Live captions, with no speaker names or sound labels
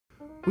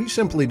We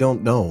simply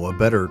don't know a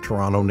better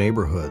Toronto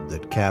neighborhood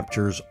that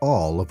captures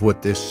all of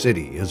what this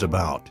city is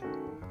about.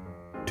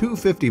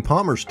 250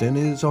 Palmerston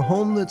is a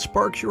home that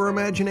sparks your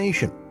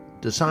imagination.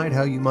 Decide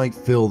how you might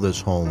fill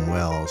this home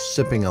while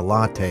sipping a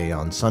latte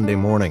on Sunday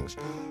mornings,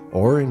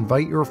 or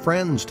invite your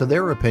friends to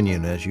their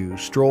opinion as you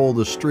stroll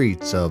the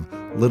streets of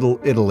Little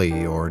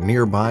Italy or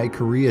nearby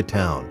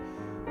Koreatown,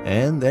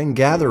 and then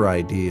gather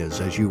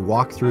ideas as you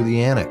walk through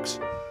the annex.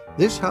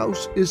 This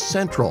house is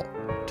central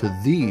to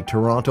the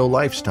Toronto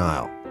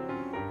lifestyle.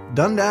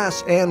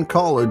 Dundas and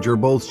College are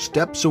both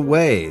steps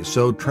away,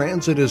 so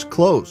transit is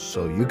close,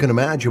 so you can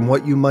imagine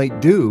what you might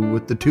do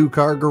with the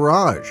two-car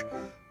garage.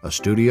 A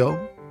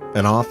studio,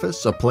 an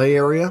office, a play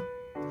area.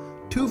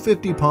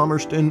 250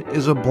 Palmerston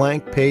is a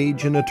blank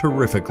page in a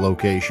terrific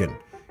location,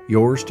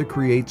 yours to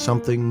create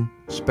something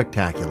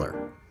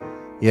spectacular.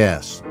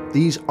 Yes,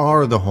 these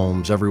are the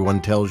homes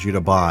everyone tells you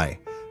to buy,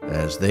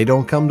 as they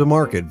don't come to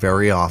market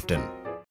very often.